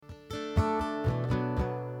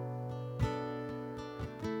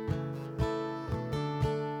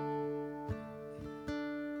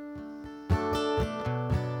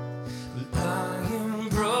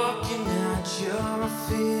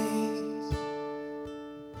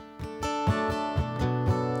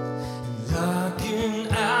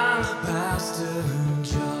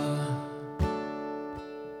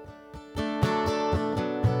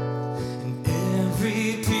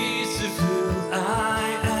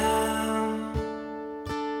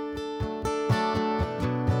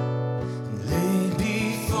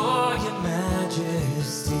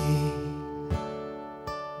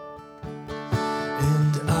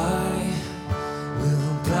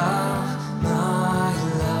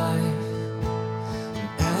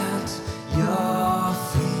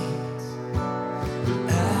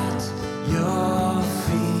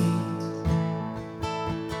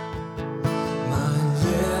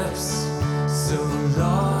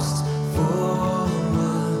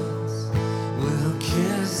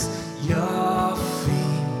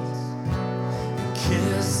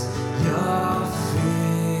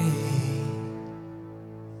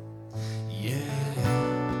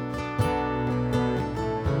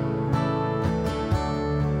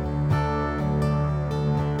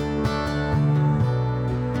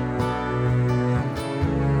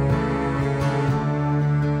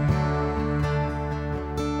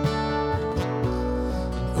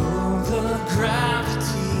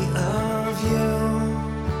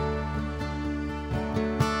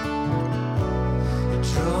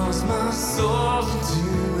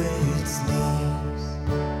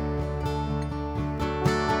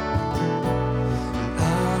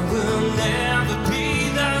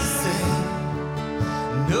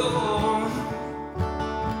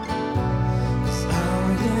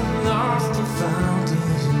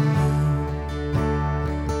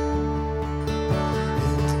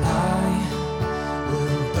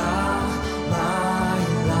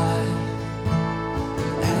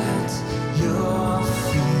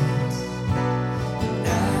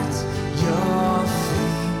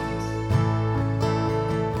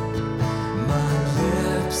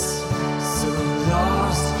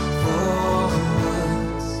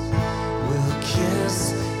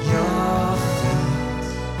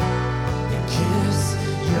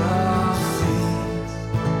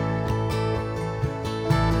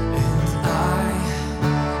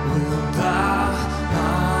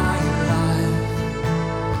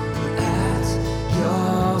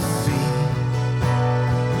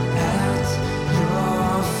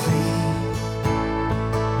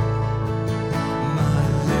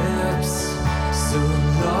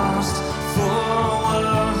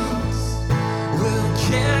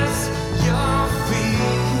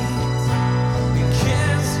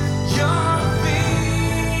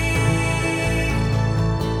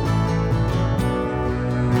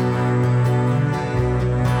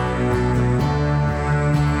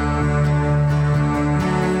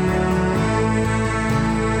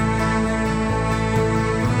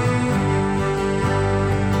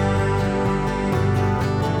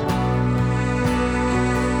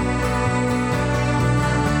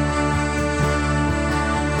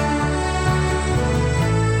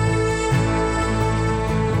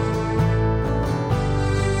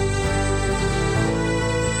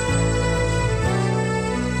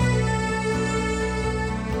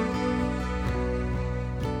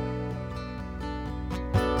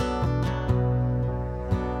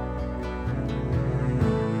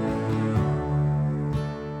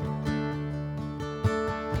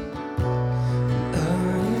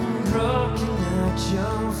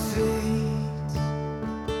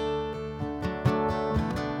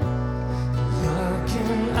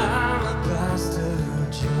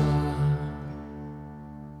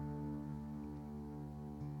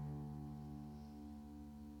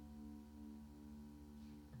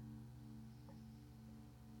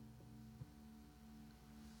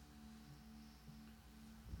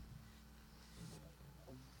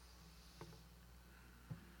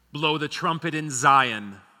Blow the trumpet in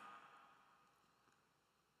Zion.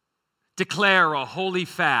 Declare a holy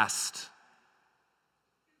fast.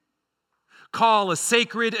 Call a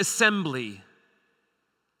sacred assembly.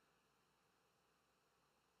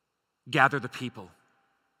 Gather the people.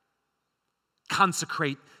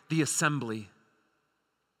 Consecrate the assembly.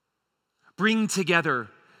 Bring together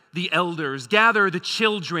the elders. Gather the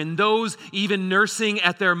children, those even nursing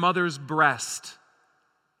at their mother's breast.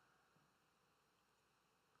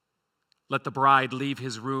 Let the bride leave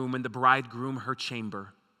his room and the bridegroom her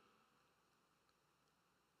chamber.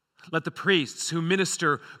 Let the priests who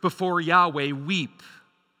minister before Yahweh weep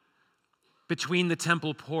between the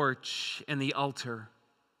temple porch and the altar.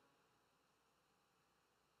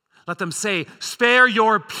 Let them say, "Spare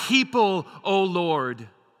your people, O Lord.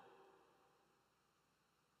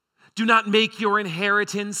 Do not make your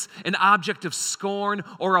inheritance an object of scorn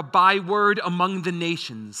or a byword among the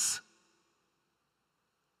nations."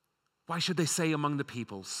 Why should they say among the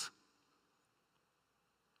peoples,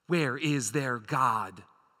 "Where is their God?"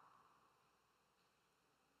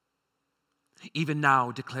 Even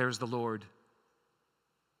now, declares the Lord,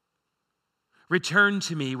 return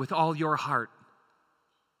to me with all your heart,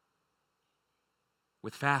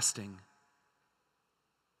 with fasting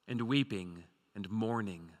and weeping and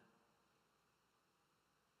mourning.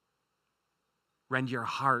 Rend your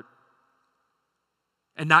heart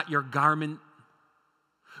and not your garment.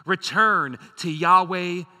 Return to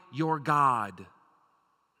Yahweh your God,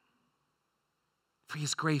 for he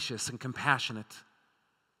is gracious and compassionate,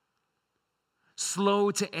 slow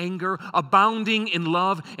to anger, abounding in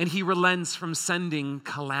love, and he relents from sending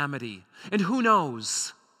calamity. And who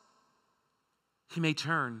knows? He may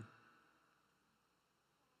turn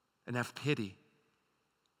and have pity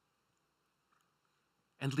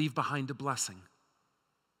and leave behind a blessing.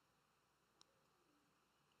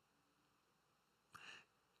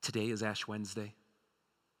 Today is Ash Wednesday,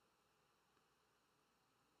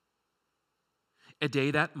 a day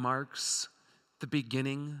that marks the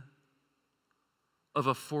beginning of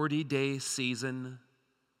a 40-day season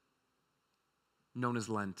known as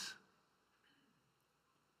Lent.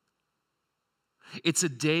 It's a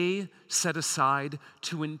day set aside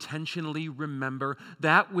to intentionally remember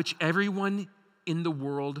that which everyone in the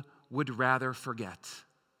world would rather forget.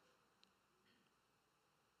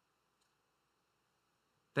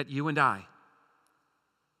 That you and I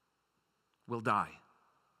will die.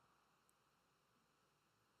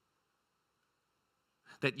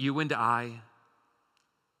 That you and I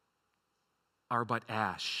are but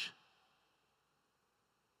ash.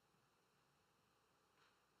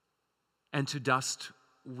 And to dust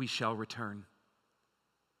we shall return.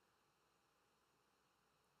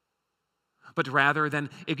 But rather than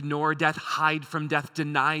ignore death, hide from death,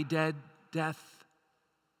 deny death,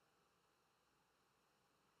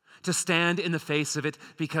 to stand in the face of it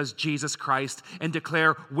because Jesus Christ and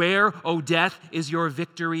declare, "Where, O death, is your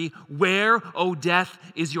victory? Where, O death,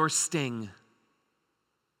 is your sting?"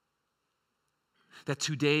 That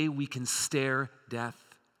today we can stare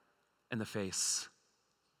death in the face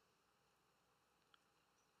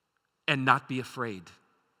and not be afraid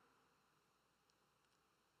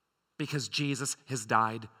because Jesus has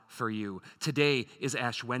died for you. Today is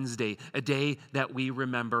Ash Wednesday, a day that we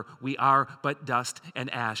remember we are but dust and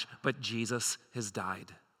ash, but Jesus has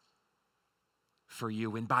died for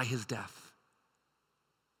you, and by his death,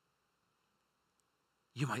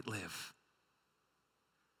 you might live.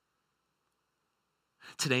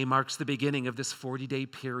 Today marks the beginning of this 40-day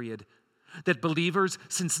period that believers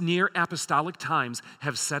since near apostolic times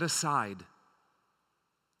have set aside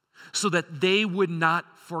so that they would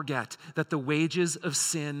not forget that the wages of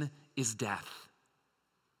sin is death.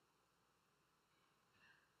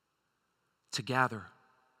 To gather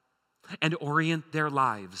and orient their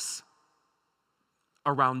lives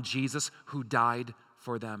around Jesus who died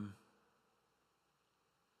for them.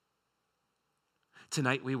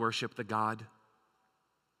 Tonight we worship the God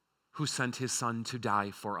who sent his Son to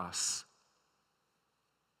die for us.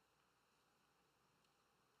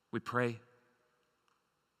 We pray.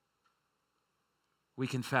 We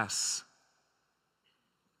confess.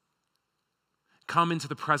 Come into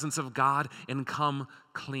the presence of God and come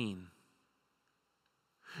clean,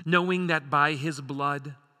 knowing that by his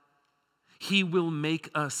blood, he will make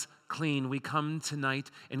us clean. We come tonight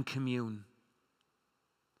and commune,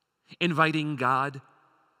 inviting God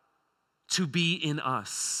to be in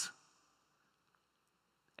us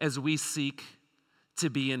as we seek to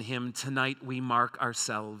be in him. Tonight we mark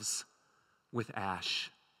ourselves with ash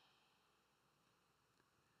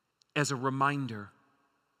as a reminder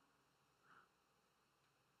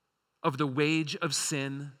of the wage of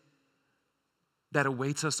sin that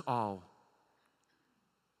awaits us all,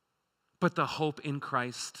 but the hope in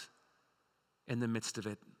Christ in the midst of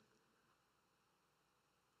it.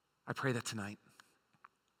 I pray that tonight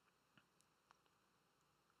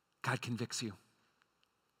God convicts you,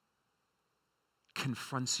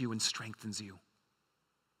 confronts you, and strengthens you.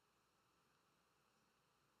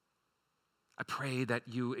 I pray that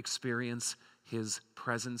you experience his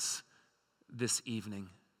presence this evening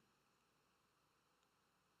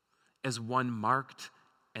as one marked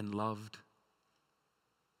and loved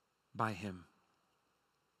by him.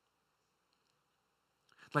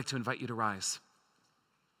 I'd like to invite you to rise.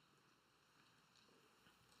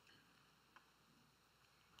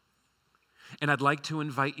 And I'd like to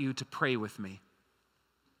invite you to pray with me,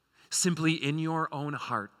 simply in your own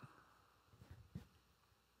heart.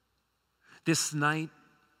 This night,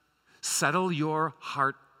 settle your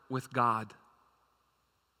heart with God.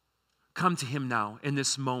 Come to him now in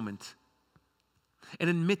this moment and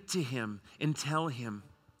admit to him and tell him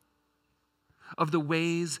of the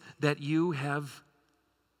ways that you have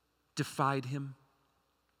defied him,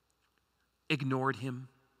 ignored him,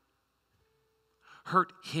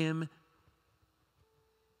 hurt him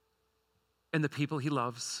and the people he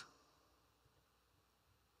loves.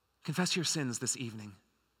 Confess your sins this evening.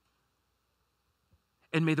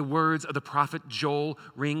 And may the words of the prophet Joel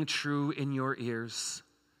ring true in your ears,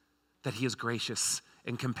 that he is gracious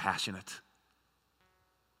and compassionate,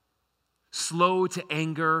 slow to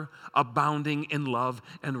anger, abounding in love,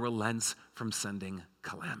 and relents from sending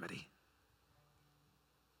calamity.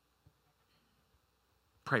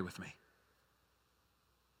 Pray with me.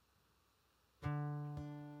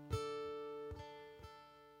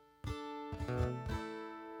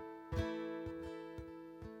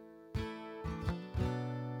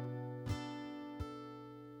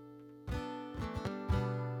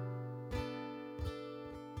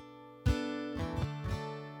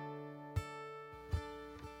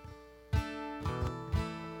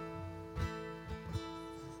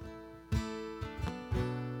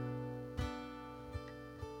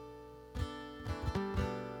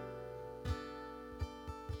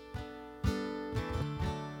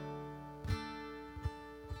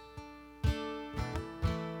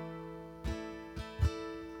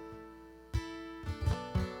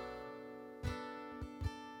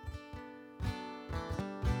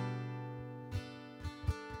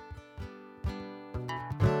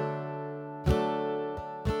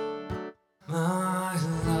 My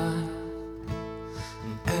life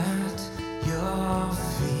at your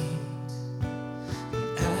feet,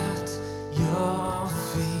 at your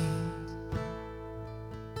feet.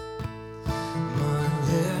 My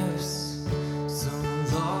lips so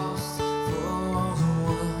lost for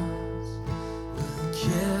words will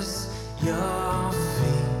kiss your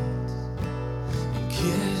feet,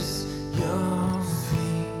 kiss your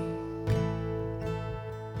feet.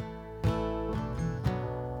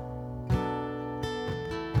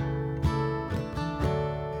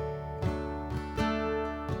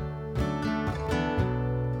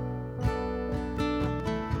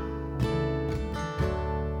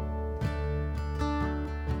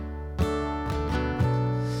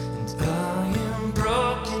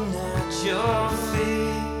 Your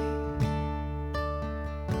feet,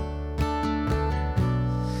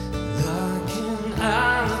 like an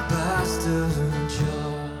alabaster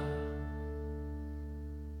jar.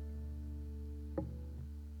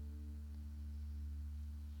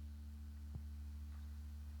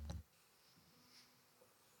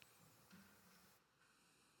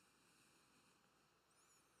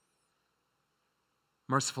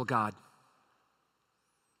 Merciful God,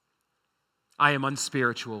 I am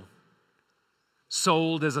unspiritual,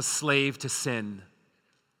 sold as a slave to sin.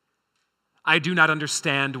 I do not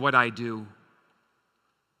understand what I do.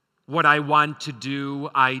 What I want to do,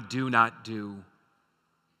 I do not do.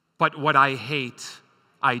 But what I hate,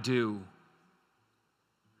 I do.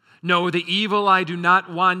 No, the evil I do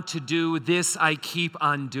not want to do, this I keep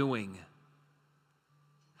on doing.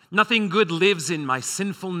 Nothing good lives in my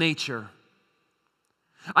sinful nature.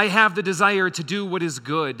 I have the desire to do what is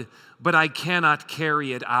good, but I cannot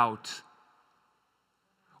carry it out.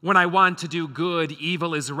 When I want to do good,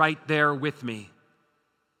 evil is right there with me.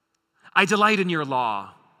 I delight in your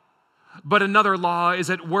law, but another law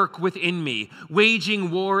is at work within me,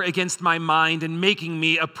 waging war against my mind and making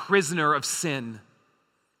me a prisoner of sin.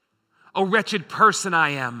 A wretched person I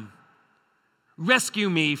am. Rescue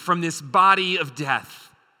me from this body of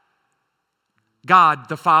death. God,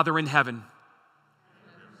 the Father in heaven,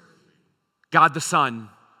 God the Son,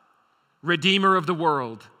 Redeemer of the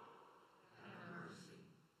world,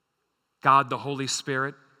 God the Holy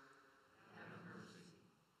Spirit,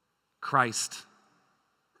 Christ,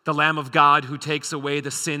 the Lamb of God who takes away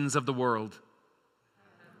the sins of the world.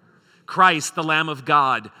 Christ, the Lamb of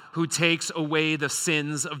God who takes away the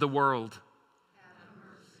sins of the world.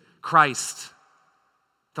 Christ,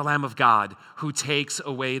 the Lamb of God who takes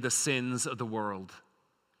away the sins of the world.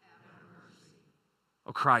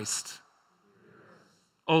 O Christ,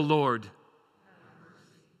 O Lord,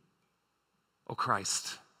 O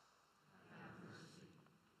Christ.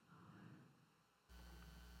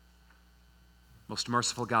 Most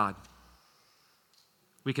merciful God,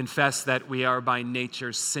 we confess that we are by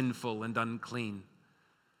nature sinful and unclean.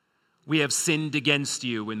 We have sinned against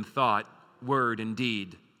you in thought, word, and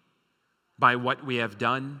deed, by what we have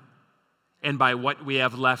done and by what we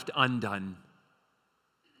have left undone.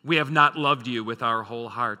 We have not loved you with our whole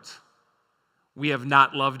heart. We have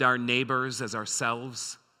not loved our neighbors as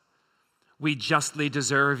ourselves. We justly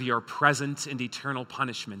deserve your present and eternal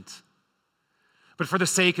punishment. But for the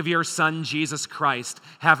sake of your Son, Jesus Christ,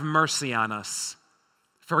 have mercy on us.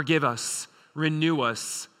 Forgive us, renew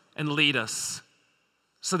us, and lead us,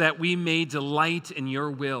 so that we may delight in your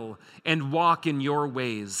will and walk in your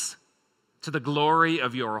ways, to the glory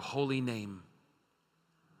of your holy name.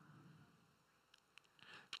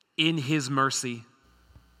 In his mercy,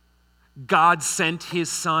 God sent his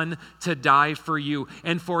Son to die for you,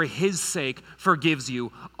 and for his sake forgives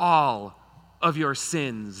you all of your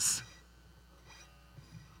sins.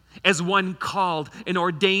 As one called and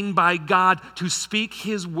ordained by God to speak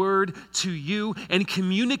his word to you and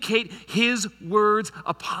communicate his words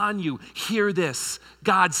upon you, hear this.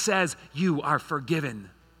 God says, you are forgiven.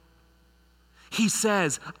 He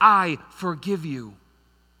says, I forgive you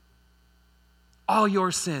all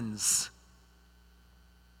your sins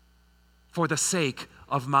for the sake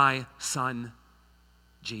of my Son,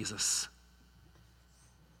 Jesus.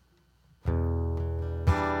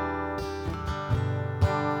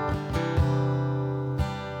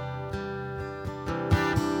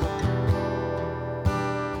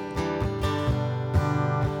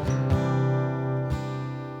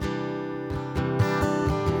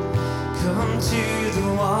 Come to the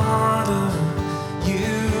water,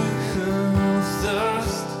 you who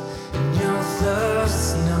thirst, and you'll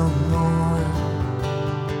thirst no more.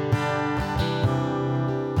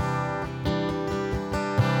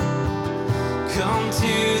 Come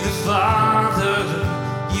to the Father,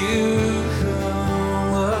 you who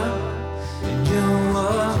work, and you'll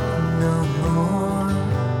work no more.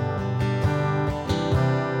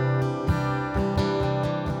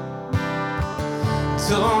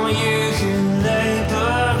 So you can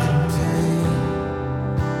labor in pain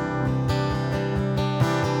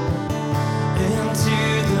into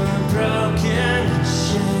the broken and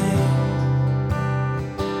shame.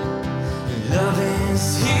 Love is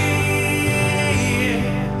here,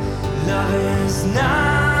 love is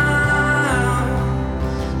now,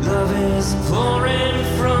 love is pouring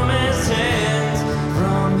from his hands,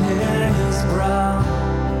 from his brow.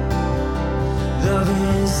 Love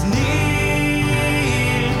is near.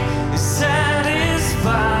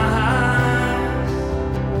 Satisfied,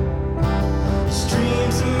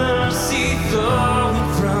 streams of mercy flowing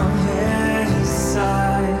from his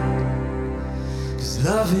side, 'cause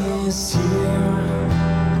love is here.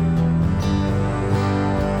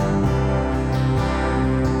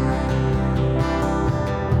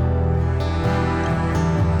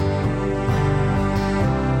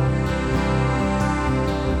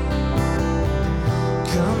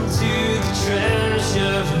 Come to the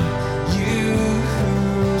treasure,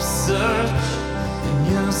 search, and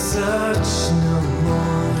you'll search no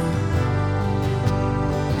more.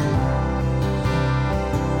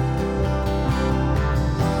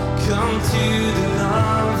 Come to the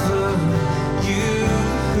lover, you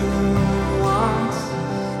who want,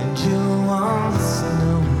 and you'll want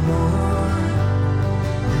no more.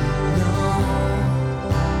 No.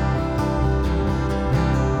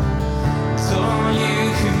 So you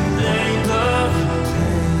can labor in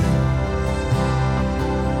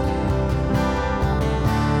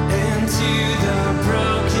pain to the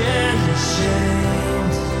broken and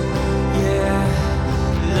shamed. Yeah,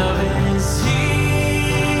 love is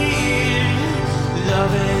here,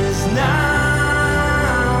 love is now,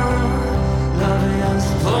 love is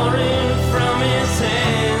pouring from his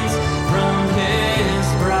hands, from his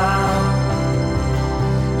brow.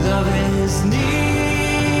 Love is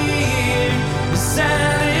near,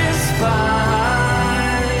 satisfied,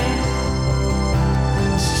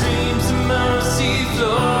 streams of mercy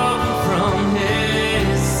flow from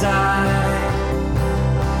his side.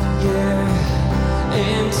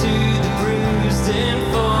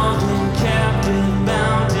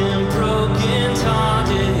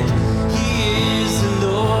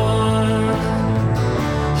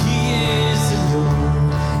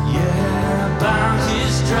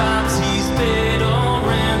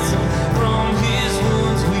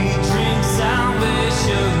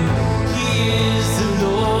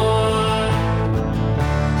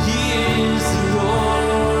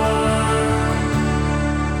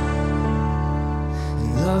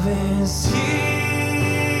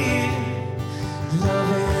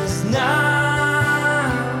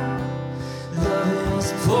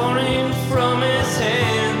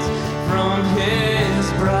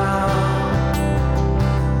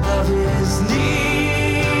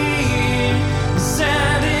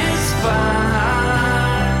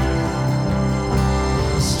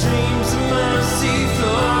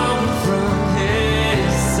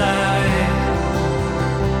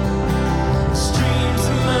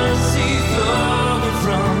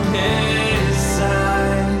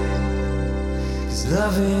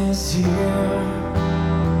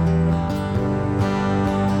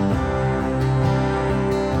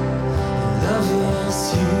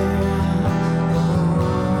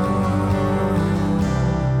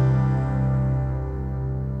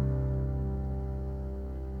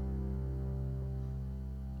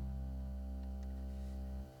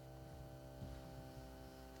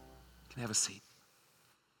 You can have a seat.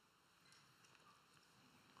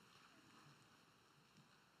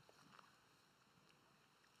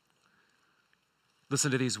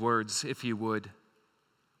 Listen to these words, if you would.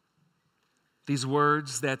 These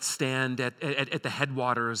words that stand at the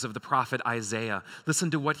headwaters of the prophet Isaiah.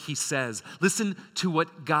 Listen to what he says. Listen to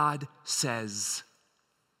what God says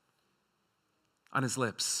on his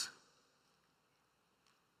lips.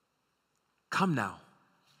 Come now.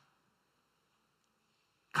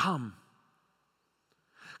 Come.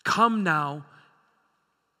 Come now,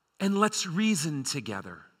 and let's reason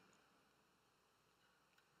together.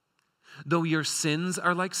 Though your sins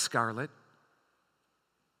are like scarlet,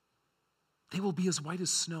 they will be as white as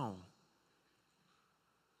snow.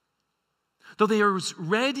 Though they are as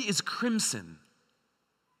red as crimson,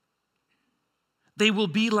 they will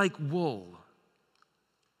be like wool.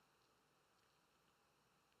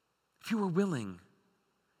 If you are willing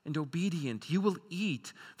and obedient, you will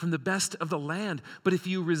eat from the best of the land. But if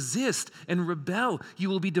you resist and rebel, you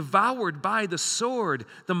will be devoured by the sword.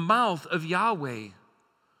 The mouth of Yahweh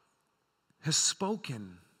has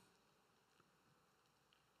spoken.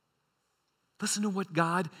 Listen to what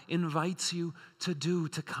God invites you to do,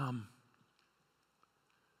 to come.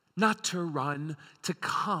 Not to run, to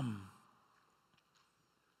come.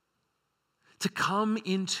 To come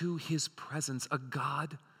into his presence, a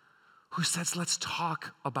God who says, let's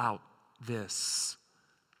talk about this.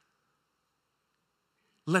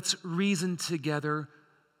 Let's reason together.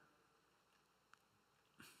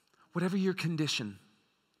 Whatever your condition,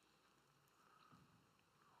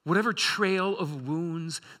 whatever trail of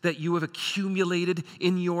wounds that you have accumulated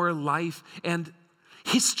in your life and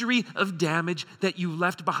history of damage that you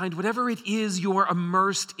left behind, whatever it is you're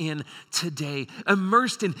immersed in today,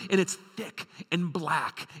 immersed in, and it's thick and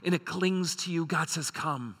black and it clings to you, God says,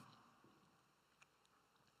 come.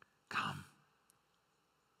 Come.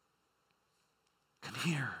 Come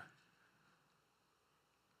here.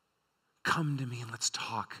 Come to me and let's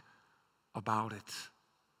talk about it.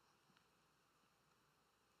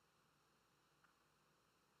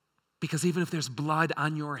 Because even if there's blood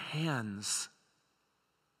on your hands,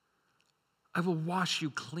 I will wash you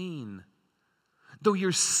clean. Though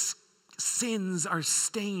your sins are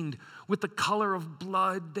stained with the color of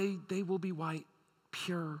blood, they will be white,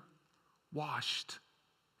 pure, washed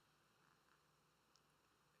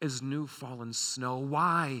as new fallen snow.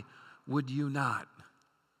 Why would you not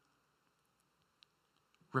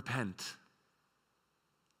repent?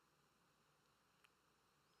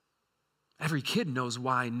 Every kid knows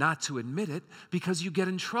why not to admit it, because you get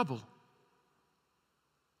in trouble.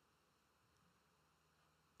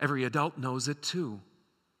 Every adult knows it too.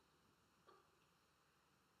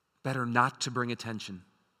 Better not to bring attention,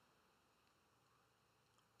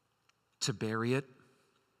 to bury it,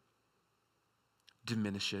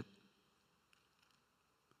 diminish it,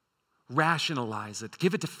 rationalize it,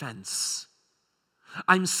 give a defense.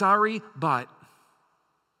 I'm sorry, but,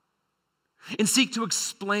 and seek to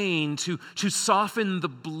explain, to soften the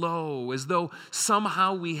blow, as though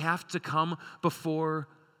somehow we have to come before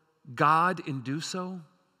God and do so.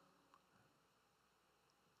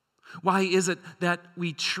 Why is it that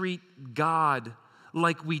we treat God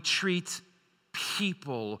like we treat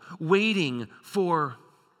people, waiting for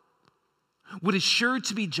what is sure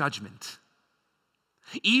to be judgment?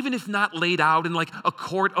 Even if not laid out in like a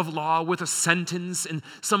court of law with a sentence and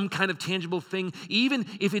some kind of tangible thing, even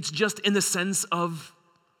if it's just in the sense of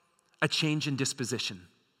a change in disposition,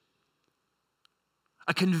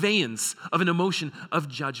 a conveyance of an emotion of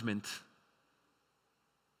judgment.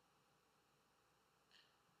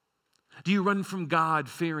 Do you run from God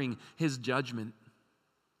fearing his judgment,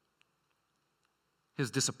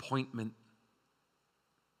 his disappointment,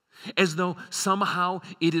 as though somehow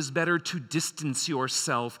it is better to distance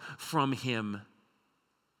yourself from him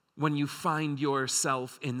when you find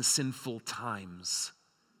yourself in sinful times?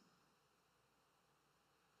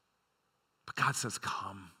 But God says,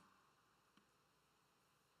 come.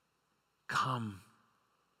 Come.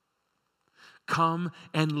 Come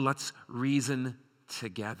and let's reason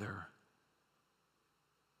together.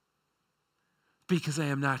 Because I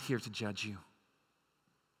am not here to judge you.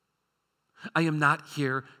 I am not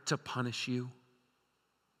here to punish you.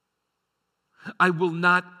 I will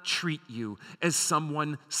not treat you as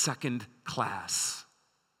someone second class.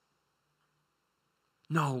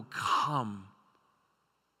 No, come.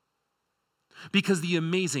 Because the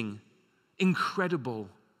amazing, incredible,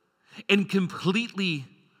 and completely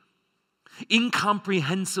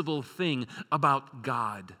incomprehensible thing about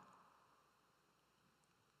God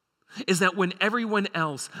is that when everyone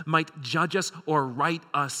else might judge us or write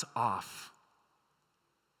us off,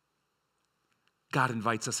 God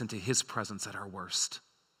invites us into his presence at our worst.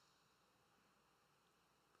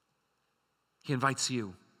 He invites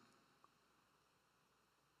you.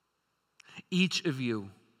 Each of you.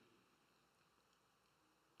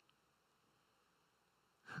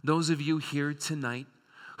 Those of you here tonight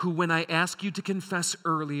who, when I ask you to confess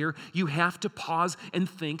earlier, you have to pause and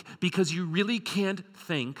think because you really can't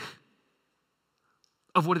think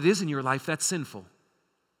of what it is in your life that's sinful.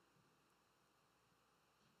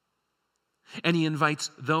 And he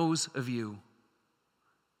invites those of you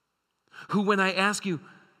who, when I ask you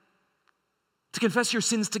to confess your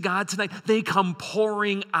sins to God tonight, they come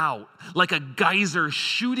pouring out like a geyser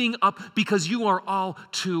shooting up because you are all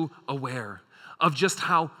too aware of just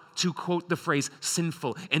how, to quote the phrase,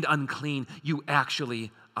 sinful and unclean you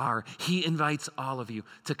actually are. He invites all of you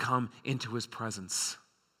to come into his presence,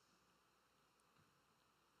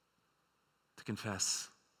 to confess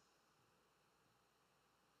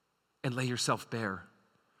and lay yourself bare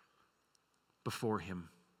before him.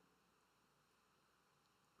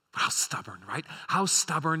 But how stubborn, right? How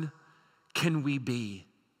stubborn can we be?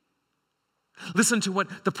 Listen to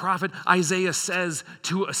what the prophet Isaiah says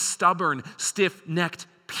to a stubborn, stiff-necked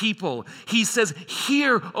people. He says,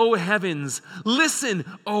 "Hear, O heavens, listen,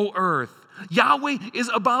 O earth." Yahweh is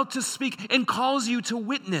about to speak and calls you to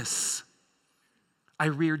witness. I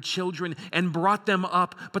reared children and brought them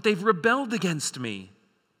up, but they've rebelled against me.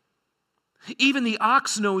 Even the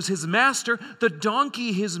ox knows his master, the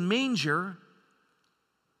donkey his manger.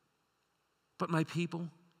 But my people,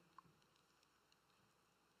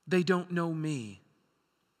 they don't know me.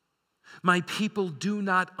 My people do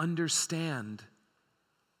not understand.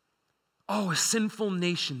 Oh, a sinful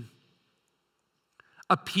nation,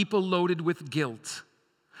 a people loaded with guilt,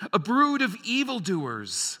 a brood of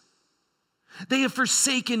evildoers. They have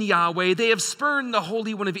forsaken Yahweh. They have spurned the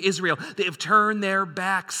Holy One of Israel. They have turned their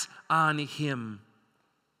backs on him.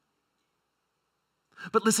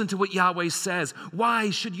 But listen to what Yahweh says. Why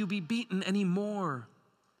should you be beaten anymore?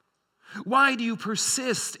 Why do you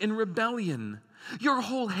persist in rebellion? Your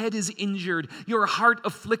whole head is injured, your heart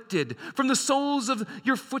afflicted. From the soles of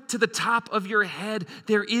your foot to the top of your head,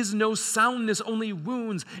 there is no soundness, only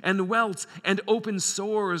wounds and welts and open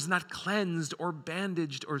sores, not cleansed or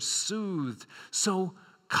bandaged or soothed. So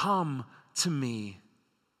come to me,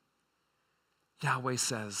 Yahweh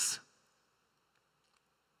says.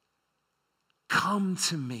 Come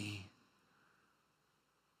to me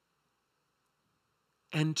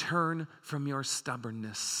and turn from your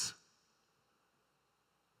stubbornness,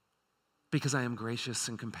 because I am gracious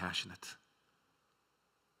and compassionate,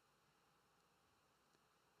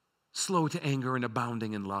 slow to anger and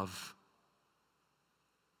abounding in love.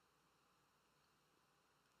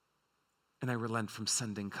 And I relent from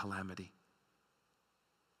sending calamity.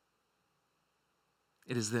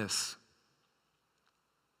 It is this.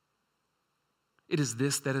 It is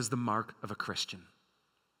this that is the mark of a Christian.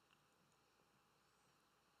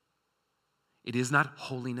 It is not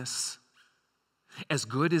holiness, as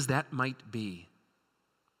good as that might be.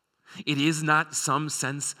 It is not some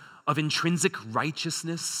sense of intrinsic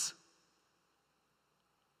righteousness.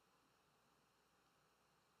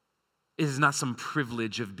 It is not some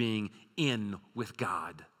privilege of being in with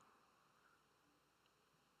God.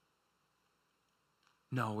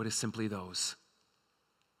 No, it is simply those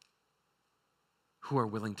who are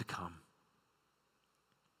willing to come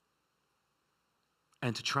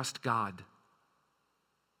and to trust God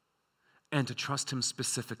and to trust him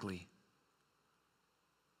specifically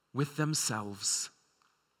with themselves,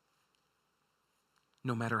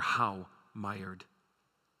 no matter how mired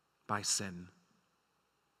by sin.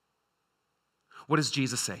 What does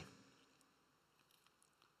Jesus say?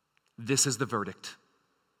 This is the verdict.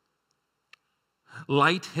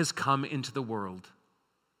 Light has come into the world,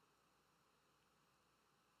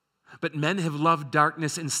 but men have loved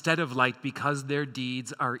darkness instead of light because their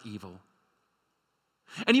deeds are evil.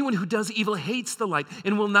 Anyone who does evil hates the light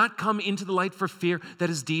and will not come into the light for fear that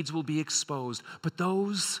his deeds will be exposed. But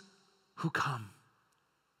those who come,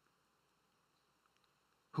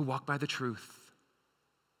 who walk by the truth,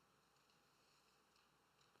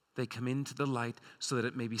 they come into the light so that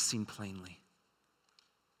it may be seen plainly.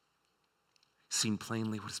 Seen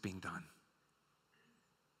plainly what is being done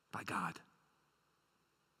by God.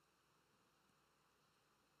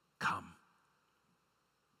 Come.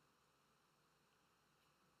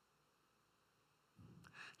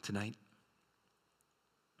 Tonight,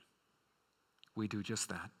 we do just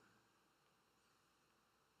that.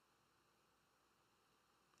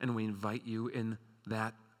 And we invite you in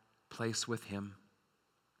that place with him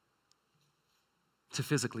to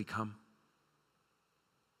physically come.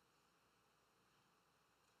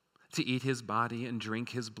 to eat his body and drink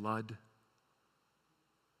his blood,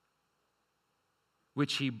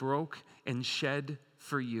 which he broke and shed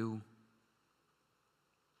for you,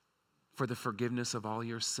 for the forgiveness of all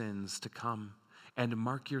your sins, to come and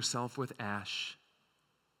mark yourself with ash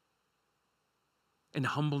and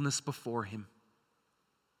humbleness before him,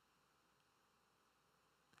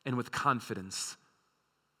 and with confidence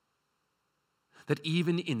that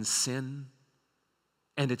even in sin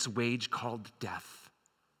and its wage called death,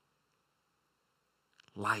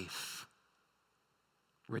 life,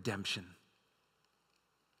 redemption,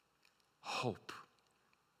 hope,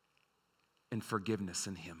 and forgiveness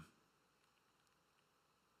in him.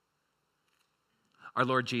 Our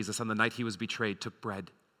Lord Jesus, on the night he was betrayed, took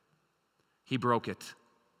bread. He broke it,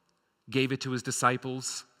 gave it to his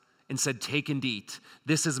disciples, and said, "Take and eat.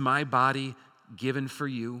 This is my body given for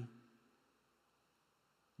you.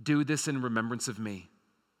 Do this in remembrance of me."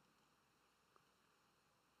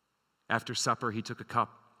 After supper, he took a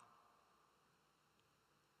cup.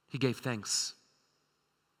 He gave thanks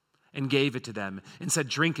and gave it to them and said,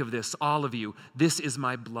 "Drink of this, all of you. This is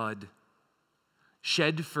my blood,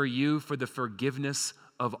 shed for you for the forgiveness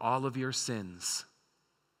of all of your sins.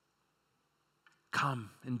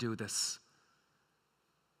 Come and do this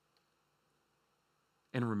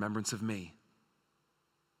in remembrance of me."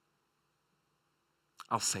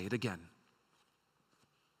 I'll say it again.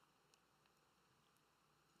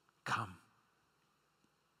 Come.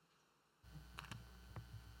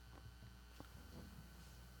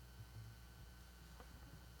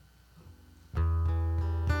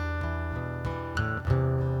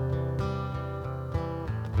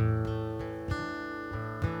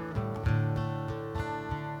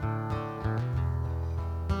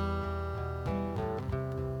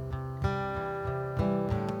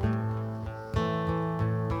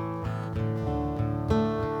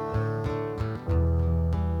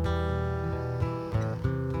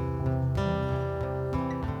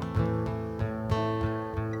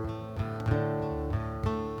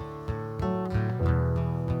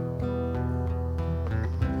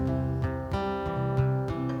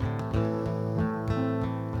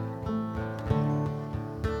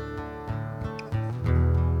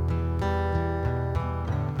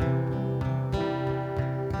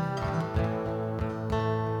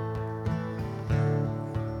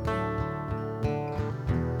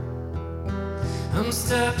 I'm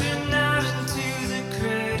stepping out into the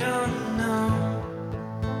great unknown.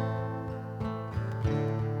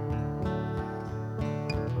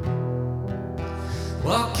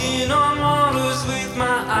 Walking on waters with my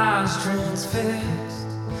eyes transfixed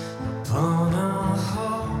upon a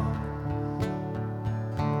hope.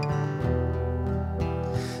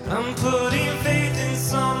 I'm putting faith in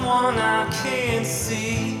someone I can't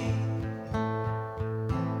see.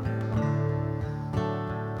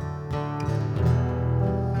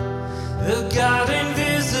 The God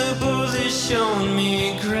invisible has shown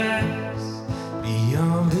me grace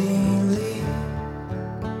beyond belief.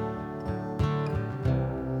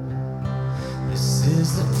 This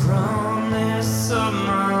is the promise of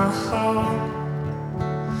my hope,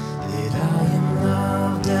 that I am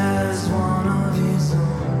loved as one of his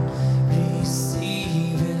own.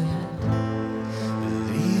 Receive it,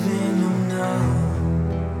 believe in him now.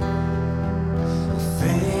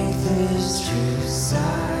 Faith is true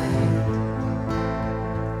sight.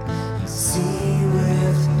 See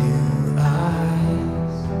with new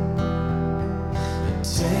eyes, a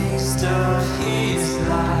taste of his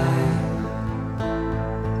life.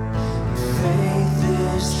 Faith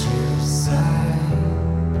is true sight.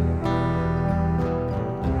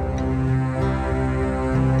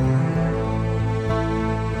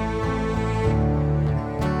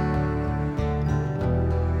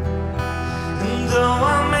 And though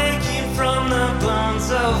I'm making from the bones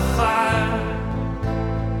of fire,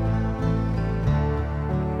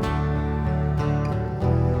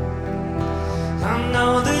 I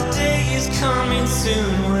know the day is coming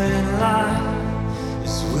soon when life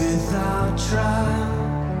is without trial.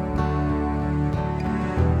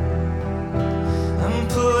 I'm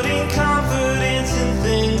putting confidence in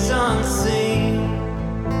things unseen.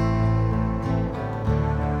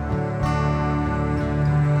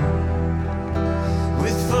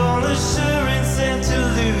 With full assurance, and to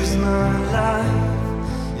lose my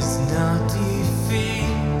life is not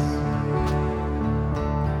defeat.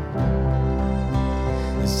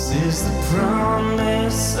 This is the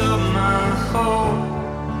promise of my hope,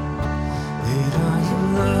 that I am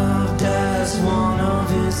loved as one of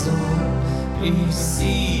his own.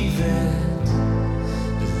 Receive it,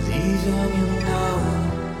 believe in you now.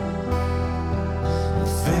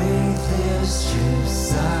 Faith is true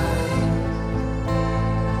sight.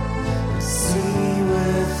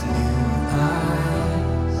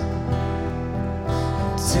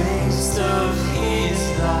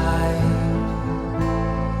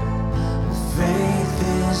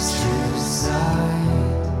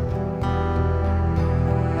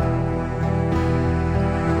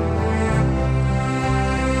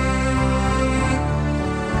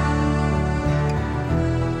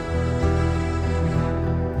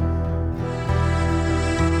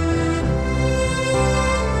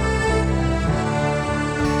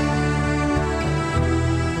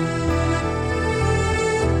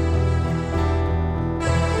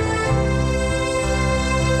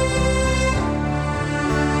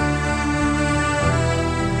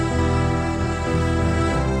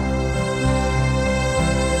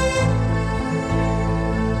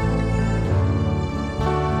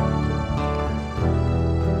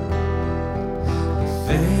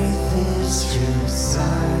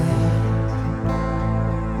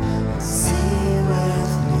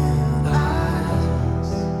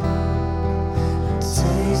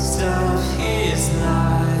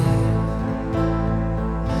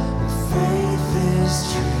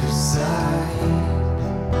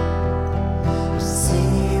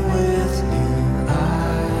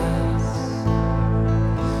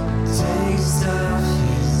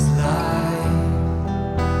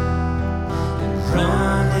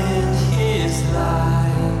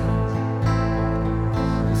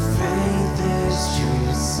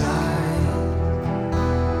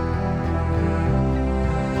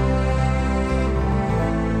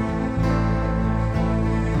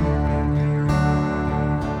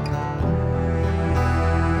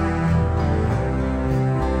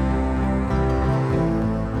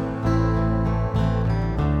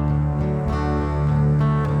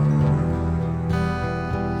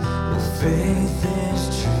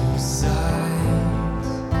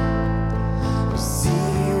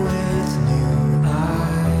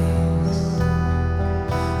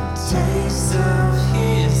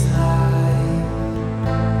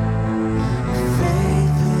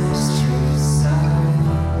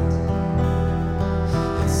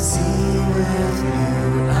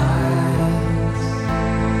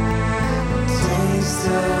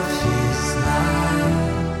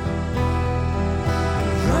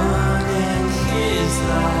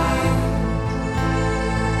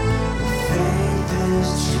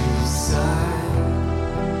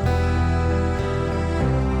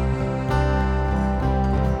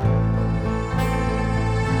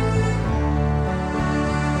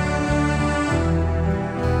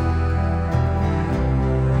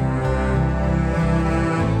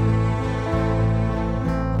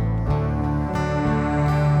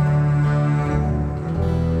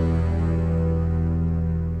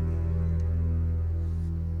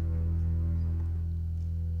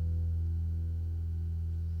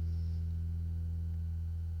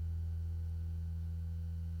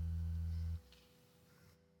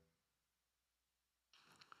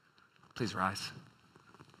 Please rise.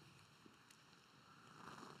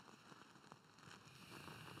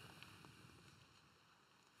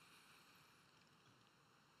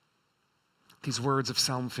 These words of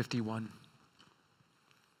Psalm 51.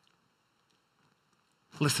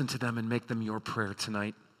 Listen to them and make them your prayer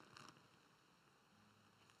tonight.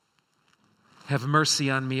 Have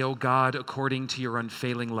mercy on me, O God, according to your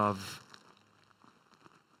unfailing love.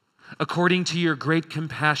 According to your great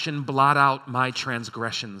compassion, blot out my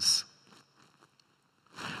transgressions.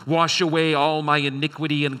 Wash away all my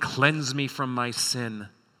iniquity and cleanse me from my sin.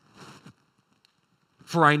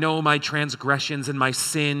 For I know my transgressions and my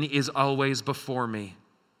sin is always before me.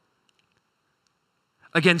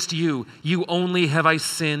 Against you, you only have I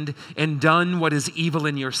sinned and done what is evil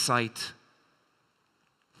in your sight,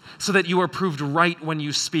 so that you are proved right when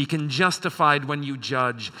you speak and justified when you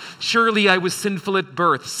judge. Surely I was sinful at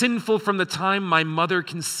birth, sinful from the time my mother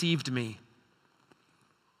conceived me.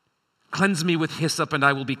 Cleanse me with hyssop and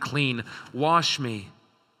I will be clean. Wash me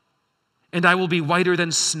and I will be whiter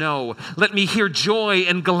than snow. Let me hear joy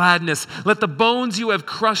and gladness. Let the bones you have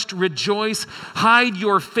crushed rejoice. Hide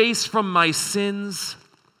your face from my sins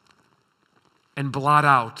and blot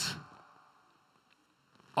out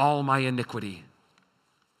all my iniquity.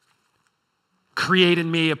 Create in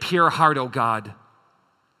me a pure heart, O God,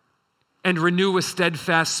 and renew a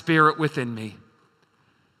steadfast spirit within me.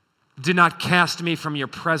 Do not cast me from your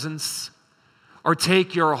presence or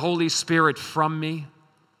take your Holy Spirit from me.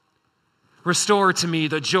 Restore to me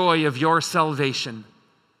the joy of your salvation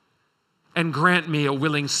and grant me a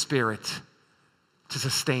willing spirit to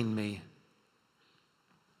sustain me.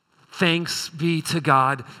 Thanks be to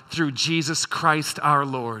God through Jesus Christ our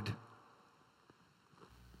Lord.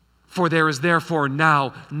 For there is therefore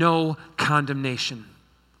now no condemnation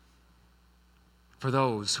for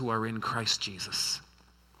those who are in Christ Jesus.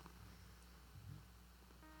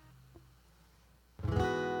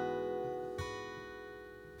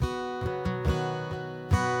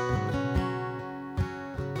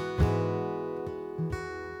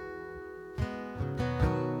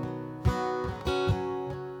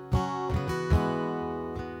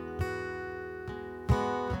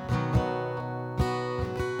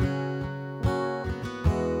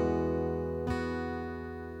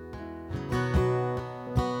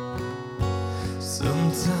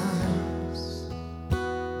 Sometimes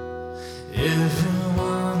every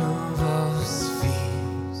one of us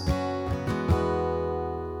feels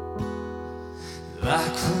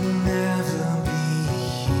like we'll never be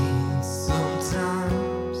healed.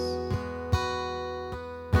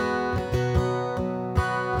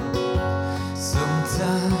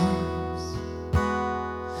 Sometimes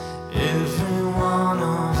every one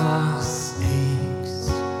of us aches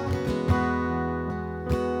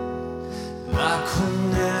like we'll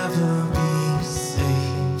never be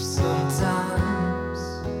saved. Sometimes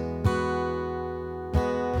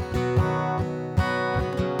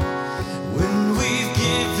when we've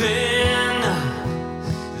given up,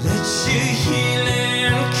 let your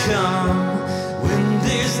healing come. When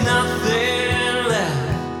there's nothing left,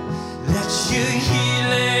 let your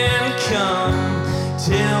healing come.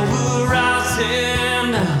 Till we're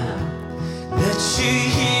rising up, let your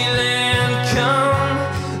healing come.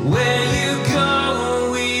 Where you go,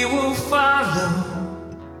 we will follow.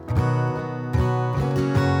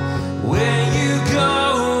 Where you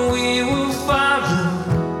go, we will follow.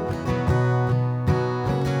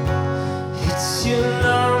 It's your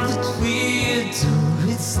love that we adore.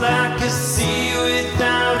 It's like a sea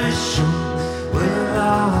without a shore. We're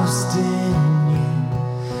lost in you.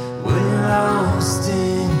 We're lost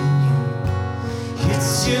in you.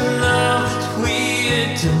 It's your love that we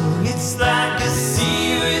adore. It's like a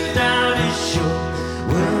sea without a shore.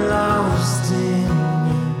 We're lost in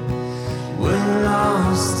you. We're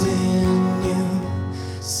lost in you.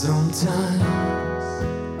 Sometimes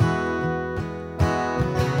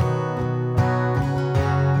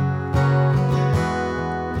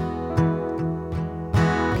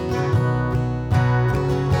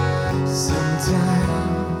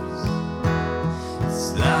it's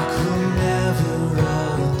like we'll never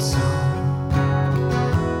atone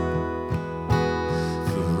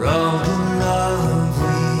for all the love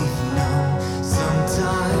we've known.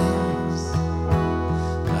 Sometimes,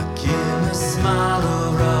 like in a smile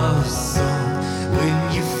or a song, when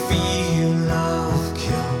you feel love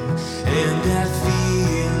come and that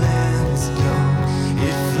feeling's gone,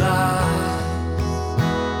 it flies.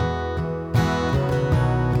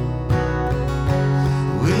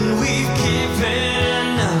 When we've given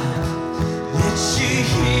up,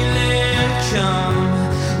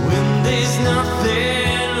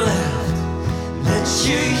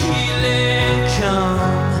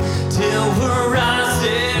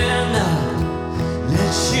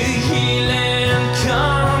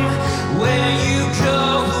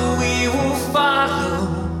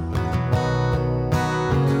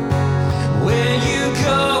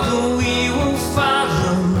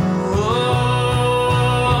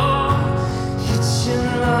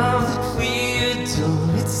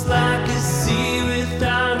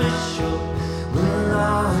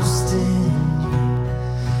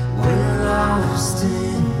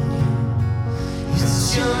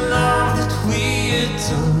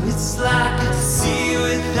 It's like a sea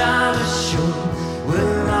without a shore.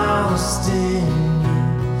 We're lost in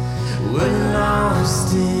you. We're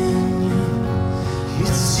lost in you.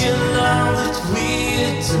 It's your love that we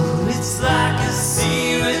adore. It's like a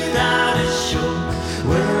sea without a shore.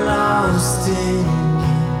 We're lost in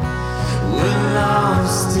you. We're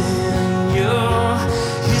lost in you.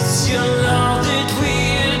 It's your love that we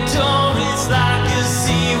adore. It's like a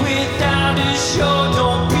sea without a shore.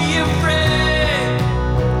 Don't be afraid.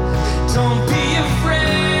 Don't be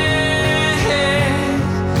afraid.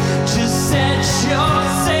 Just set your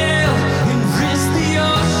sail and risk the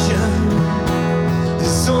ocean.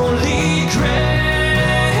 There's only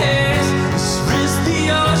grace. Just risk the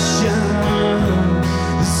ocean.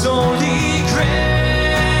 There's only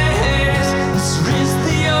grace. Let's risk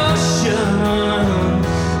the ocean.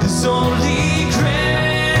 There's only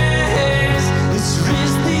grace. Let's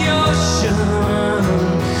risk the ocean.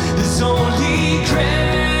 There's only grace.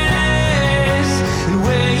 And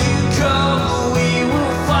where you go, we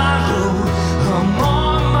will follow. I'm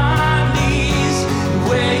on my knees.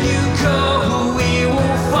 Where you go, we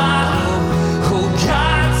will follow. Oh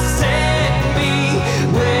God, save me.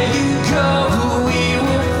 Where you go, we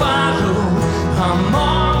will follow. I'm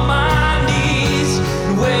on my knees.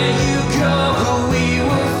 Where you go, we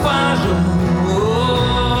will follow.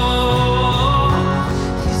 Oh,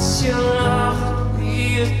 it's your love that we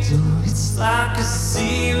adore. It's like a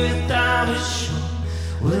sea without a shore.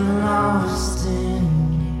 We're lost in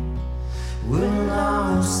you. We're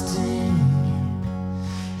lost in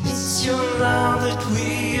you. It's your love that we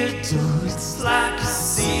adore. It's like a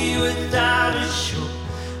sea without a shore.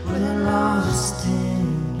 We're lost